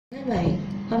các bạn,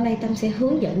 hôm nay Tâm sẽ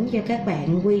hướng dẫn cho các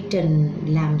bạn quy trình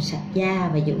làm sạch da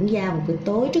và dưỡng da vào buổi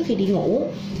tối trước khi đi ngủ.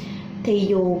 Thì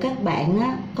dù các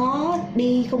bạn có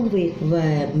đi công việc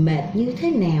về mệt như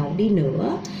thế nào đi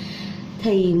nữa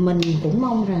thì mình cũng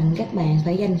mong rằng các bạn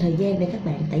phải dành thời gian để các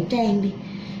bạn tẩy trang đi.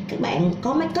 Các bạn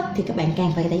có make up thì các bạn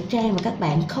càng phải tẩy trang, và các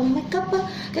bạn không make up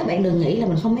các bạn đừng nghĩ là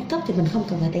mình không make up thì mình không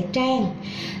cần phải tẩy trang.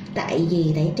 Tại vì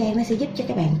tẩy trang nó sẽ giúp cho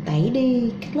các bạn tẩy đi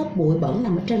các lớp bụi bẩn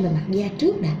nằm ở trên bề mặt da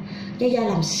trước đã, cho da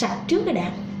làm sạch trước đó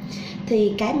đã.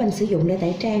 Thì cái mình sử dụng để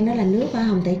tẩy trang đó là nước hoa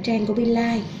hồng tẩy trang của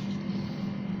BLIGHT,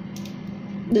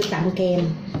 được tặng kèm,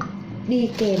 đi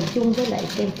kèm chung với lại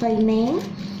kem phây nén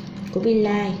của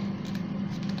BLIGHT.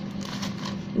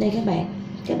 Đây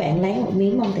các bạn lấy một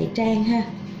miếng bông tẩy trang ha.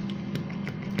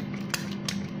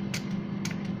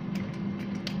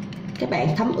 Các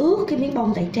bạn thấm ướt cái miếng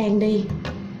bông tẩy trang đi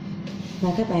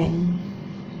và các bạn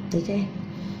tẩy trang.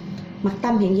 Mặt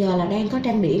Tâm hiện giờ là đang có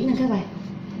trang điểm nè các bạn.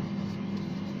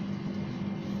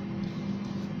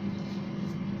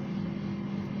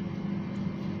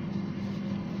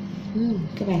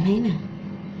 Các bạn thấy nè,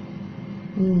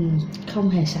 không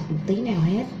hề sạch một tí nào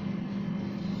hết,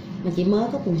 mà chỉ mới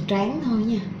có vùng trán thôi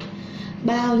nha.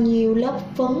 Bao nhiêu lớp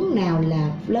phấn, nào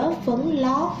là lớp phấn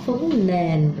lót, phấn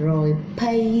nền, rồi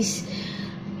paste,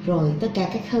 rồi tất cả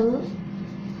các thứ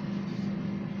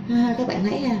các bạn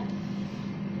thấy ha,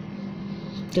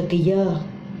 cực kỳ dơ.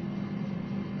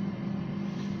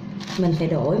 Mình phải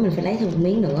đổi, mình phải lấy thêm một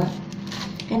miếng nữa.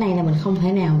 Cái này là mình không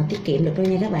thể nào mà tiết kiệm được đâu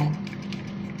nha các bạn.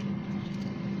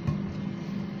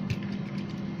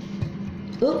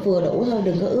 Ướt vừa đủ thôi,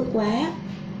 đừng có ướt quá.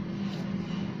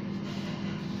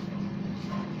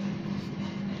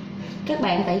 Các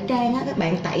bạn tẩy trang á, các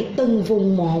bạn tẩy từng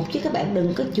vùng một chứ các bạn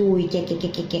đừng có chùi chẹt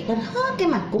lên hết cái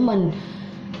mặt của mình.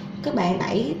 Các bạn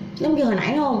tẩy giống như hồi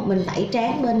nãy đúng không? Mình tẩy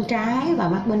trán bên trái và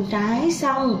mắt bên trái,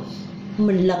 xong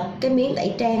mình lật cái miếng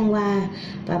tẩy trang qua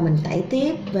và mình tẩy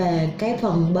tiếp về cái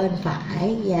phần bên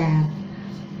phải và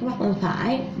cái mắt bên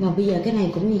phải. Và bây giờ cái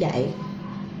này cũng như vậy.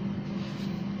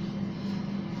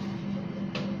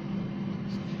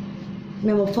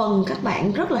 Mà một phần các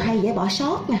bạn rất là hay dễ bỏ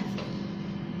sót nè.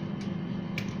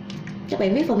 Các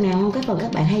bạn biết phần nào không? Cái phần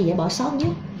các bạn hay dễ bỏ sót nhất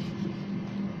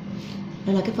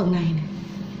đây là cái phần này nè.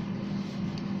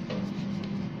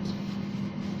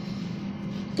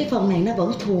 Cái phần này nó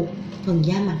vẫn thuộc phần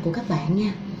da mặt của các bạn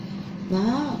nha.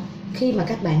 Đó, khi mà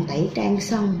các bạn tẩy trang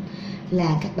xong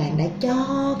là các bạn đã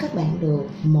cho các bạn được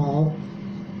một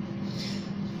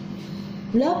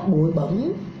lớp bụi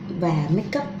bẩn và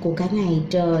make up của cả ngày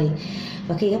trời.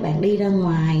 Và khi các bạn đi ra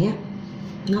ngoài á,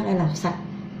 nó đã làm sạch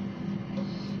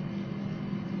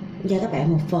da các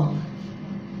bạn một phần,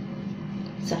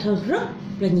 sạch hơn rất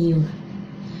là nhiều.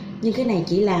 Nhưng cái này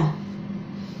chỉ là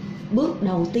bước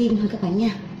đầu tiên thôi các bạn nha.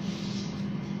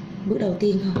 Bước đầu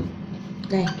tiên thôi.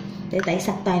 Đây, để tẩy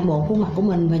sạch toàn bộ khuôn mặt của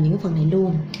mình và những cái phần này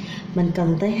luôn, mình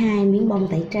cần tới 2 miếng bông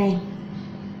tẩy trang.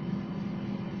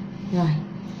 Rồi,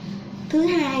 thứ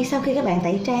hai, sau khi các bạn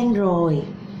tẩy trang rồi,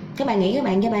 các bạn nghĩ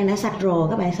các bạn đã sạch rồi,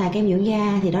 các bạn xài kem dưỡng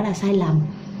da thì đó là sai lầm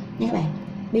nha các bạn.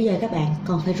 Bây giờ các bạn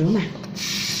còn phải rửa mặt.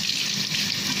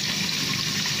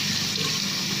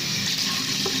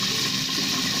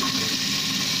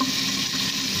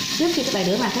 Trước khi các bạn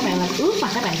rửa mặt, các bạn làm ướt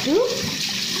mặt các bạn trước.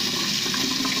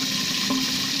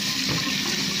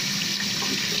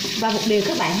 Và một điều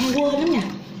các bạn hay quên lắm nha,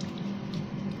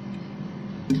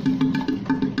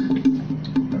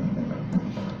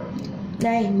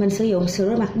 đây mình sử dụng sữa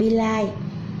rửa mặt BLIGHT,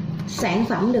 sản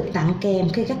phẩm được tặng kèm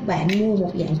khi các bạn mua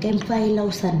một dạng kem phây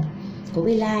lotion của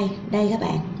BLIGHT. Đây các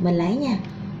bạn, mình lấy nha.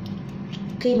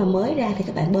 Khi mà mới ra thì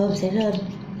các bạn bơm sẽ lên,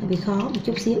 bị khó một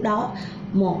chút xíu đó.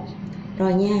 Một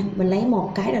rồi nha, mình lấy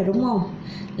một cái rồi đúng không,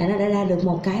 là nó đã ra được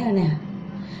một cái rồi nè.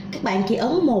 Các bạn chỉ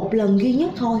ấn một lần duy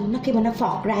nhất thôi, nó khi mà nó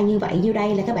phọt ra như vậy, như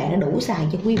đây là các bạn đã đủ xài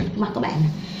cho nguyên mặt các bạn.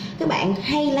 Các bạn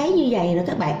hay lấy như vậy rồi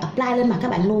các bạn apply lên mặt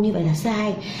các bạn luôn, như vậy là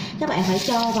sai. Các bạn phải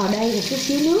cho vào đây một chút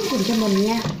xíu nước dùm cho mình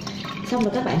nha. Xong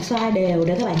rồi các bạn xoa đều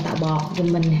để các bạn tạo bọt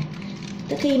dùm mình nè.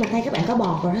 Tới khi mà thấy các bạn có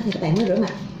bọt rồi đó thì các bạn mới rửa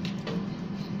mặt.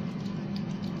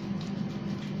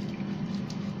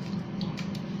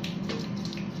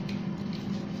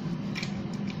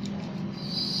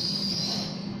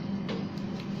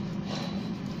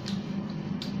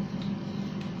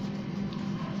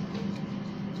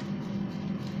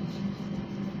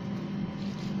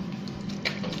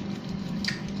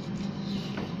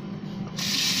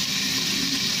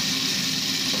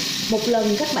 Một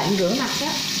lần các bạn rửa mặt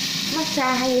á,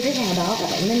 massage hay như thế nào đó,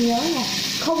 các bạn nên nhớ nha,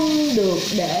 không được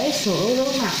để sữa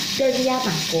rửa mặt trên da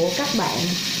mặt của các bạn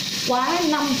quá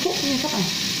 5 phút nha các bạn.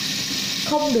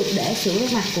 không được để sữa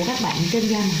rửa mặt của các bạn trên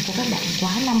da mặt của các bạn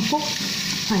quá 5 phút.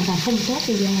 Hoàn toàn không tốt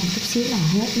cho da một chút xíu nào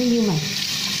hết nếu như mà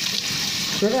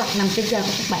sữa rửa mặt nằm trên da của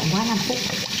các bạn quá 5 phút.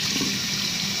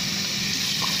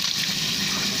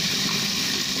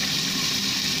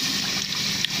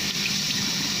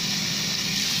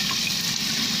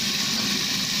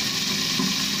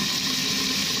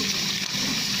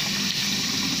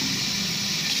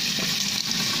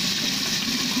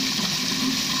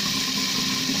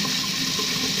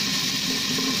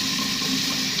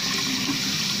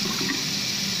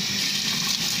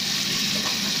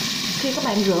 Khi các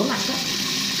bạn rửa mặt á,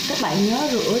 các bạn nhớ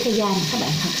rửa cho da mà các bạn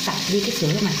thật sạch đi cái sữa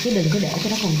rửa mặt, chứ đừng có để cho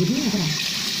nó còn dính nha các bạn.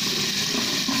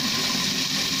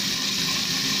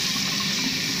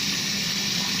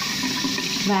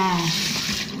 Và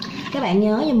các bạn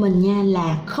nhớ cho mình nha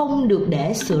là không được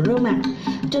để sữa rửa mặt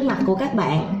trên mặt của các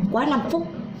bạn quá 5 phút.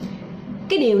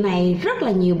 Cái điều này rất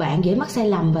là nhiều bạn dễ mắc sai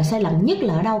lầm, và sai lầm nhất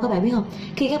là ở đâu các bạn biết không?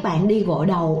 Khi các bạn đi gội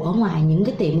đầu ở ngoài những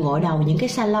cái tiệm gội đầu, những cái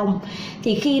salon,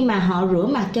 thì khi mà họ rửa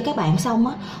mặt cho các bạn xong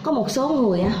á, có một số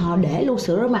người á, họ để luôn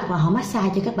sữa rửa mặt và họ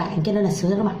massage cho các bạn, cho nên là sữa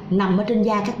rửa mặt nằm ở trên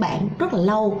da các bạn rất là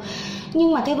lâu.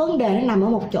 Nhưng mà cái vấn đề nó nằm ở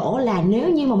một chỗ là nếu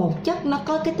như mà một chất nó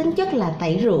có cái tính chất là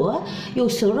tẩy rửa, dù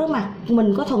sữa rửa mặt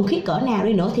mình có thuần khiết cỡ nào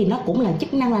đi nữa thì nó cũng là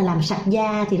chức năng là làm sạch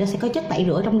da, thì nó sẽ có chất tẩy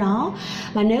rửa trong đó.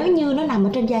 Mà nếu như nó nằm ở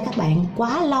trên da các bạn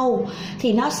quá lâu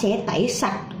thì nó sẽ tẩy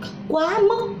sạch quá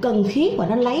mức cần thiết, và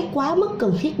nó lấy quá mức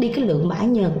cần thiết đi cái lượng bã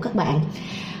nhờn của các bạn.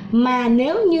 Mà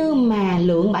nếu như mà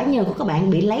lượng bã nhờn của các bạn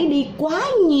bị lấy đi quá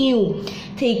nhiều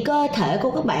thì cơ thể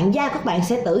của các bạn, da các bạn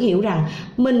sẽ tự hiểu rằng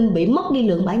mình bị mất đi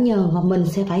lượng bã nhờn, và mình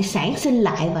sẽ phải sản sinh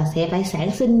lại và sẽ phải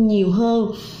sản sinh nhiều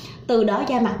hơn. Từ đó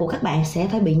da mặt của các bạn sẽ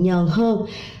phải bị nhờn hơn.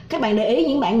 Các bạn để ý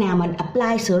những bạn nào mà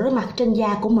apply sữa rửa mặt trên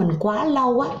da của mình quá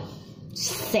lâu á,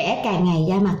 sẽ càng ngày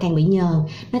da mặt càng bị nhờn.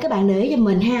 Nên các bạn để ý cho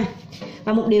mình ha.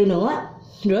 Và một điều nữa,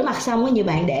 rửa mặt xong á, nhiều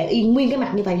bạn để yên nguyên cái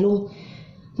mặt như vậy luôn.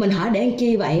 Mình hỏi để làm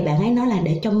chi vậy? Bạn ấy nói là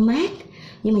để cho mát.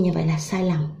 Nhưng mà như vậy là sai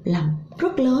lầm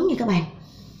rất lớn nha các bạn.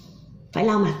 Phải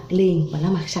lau mặt liền và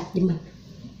lau mặt sạch với mình.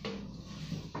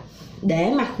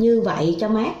 Để mặt như vậy cho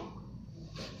mát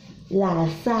là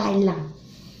sai lầm.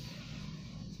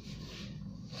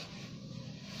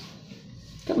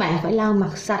 Các bạn phải lau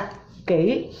mặt sạch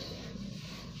kỹ.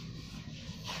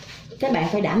 Các bạn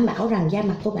phải đảm bảo rằng da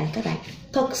mặt của các bạn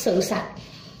thật sự sạch.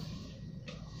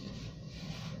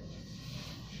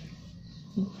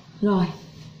 Rồi,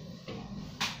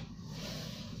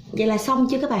 vậy là xong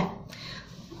chưa các bạn?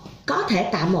 Có thể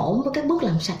tạm ổn với các bước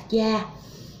làm sạch da.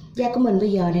 Da của mình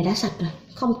bây giờ này đã sạch rồi,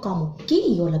 không còn một chí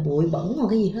gì gọi là bụi bẩn hoặc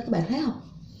cái gì hết, các bạn thấy không?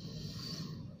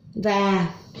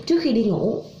 Và trước khi đi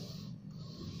ngủ,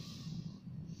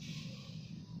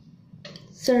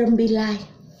 serum BLIGHT,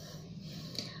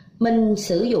 mình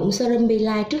sử dụng serum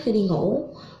BLIGHT trước khi đi ngủ.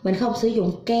 Mình không sử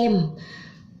dụng kem,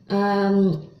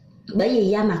 bởi vì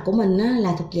da mặt của mình á,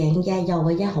 là thuộc dạng da dầu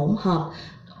và da hỗn hợp.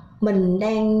 Mình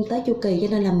đang tới chu kỳ cho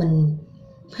nên là mình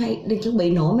hay đi chuẩn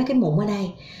bị nổi mấy cái mụn ở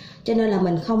đây, cho nên là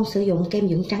mình không sử dụng kem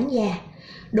dưỡng trắng da.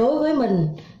 Đối với mình,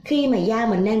 khi mà da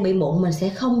mình đang bị mụn, mình sẽ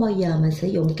không bao giờ mình sử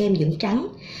dụng kem dưỡng trắng.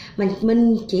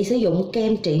 Mình chỉ sử dụng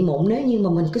kem trị mụn nếu như mà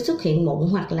mình cứ xuất hiện mụn,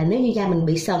 hoặc là nếu như da mình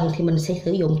bị sần thì mình sẽ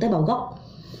sử dụng tế bào gốc.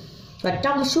 Và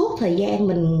trong suốt thời gian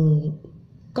mình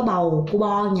có bầu cu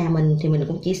bo nhà mình thì mình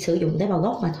cũng chỉ sử dụng tế bào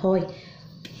gốc mà thôi.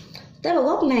 Tế bào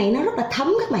gốc này nó rất là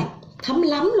thấm các bạn, thấm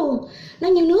lắm luôn, nó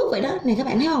như nước vậy đó này, các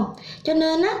bạn thấy không? Cho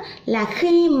nên á là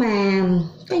khi mà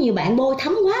có nhiều bạn bôi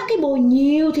thấm quá, cái bôi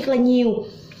nhiều thiệt là nhiều,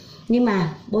 nhưng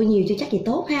mà bôi nhiều chưa chắc gì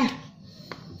tốt ha.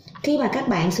 Khi mà các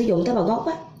bạn sử dụng tế bào gốc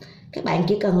á, các bạn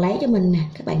chỉ cần lấy cho mình nè,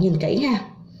 các bạn nhìn kỹ ha.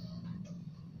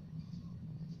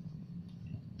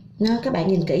 Nó, các bạn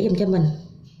nhìn kỹ giùm cho mình.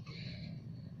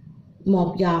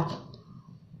 Một giọt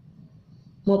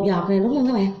này đúng không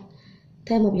các bạn?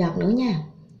 Thêm một giọt nữa nha.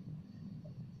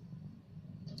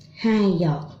 2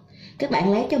 giọt. Các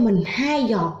bạn lấy cho mình 2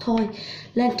 giọt thôi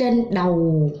lên trên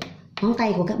đầu ngón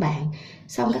tay của các bạn.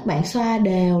 Xong các bạn xoa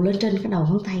đều lên trên cái đầu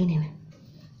ngón tay này nè.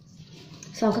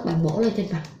 Xong các bạn bổ lên trên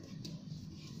mặt.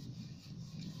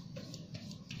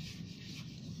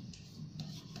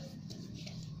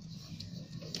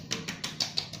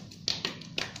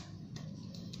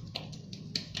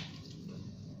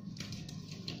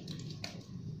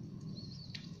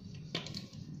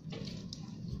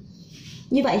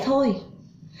 Như vậy thôi.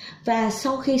 Và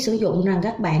sau khi sử dụng rằng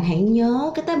các bạn hãy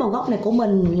nhớ cái tế bào gốc này của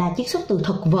mình là chiết xuất từ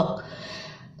thực vật.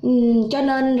 Cho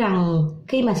nên rằng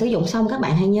khi mà sử dụng xong các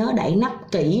bạn hãy nhớ đậy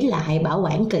nắp kỹ lại, bảo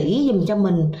quản kỹ dùm cho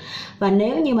mình. Và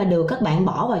nếu như mà được, các bạn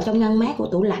bỏ vào trong ngăn mát của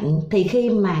tủ lạnh. Thì khi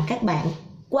mà các bạn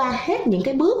qua hết những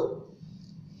cái bước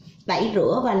tẩy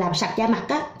rửa và làm sạch da mặt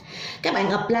á, các bạn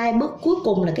apply bước cuối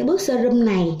cùng là cái bước serum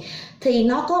này, thì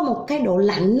nó có một cái độ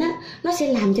lạnh á, nó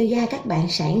sẽ làm cho da các bạn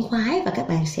sảng khoái và các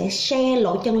bạn sẽ se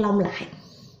lỗ chân lông lại,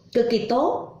 cực kỳ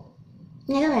tốt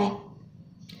nha các bạn.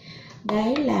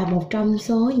 Đấy là một trong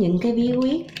số những cái bí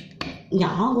quyết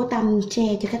nhỏ của Tâm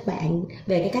share cho các bạn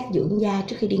về cái cách dưỡng da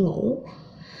trước khi đi ngủ.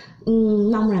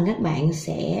 Mong rằng các bạn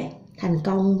sẽ thành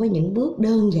công với những bước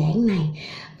đơn giản này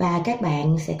và các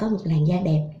bạn sẽ có một làn da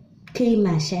đẹp khi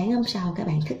mà sáng hôm sau các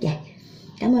bạn thức dậy.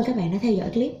 Cảm ơn các bạn đã theo dõi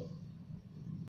clip.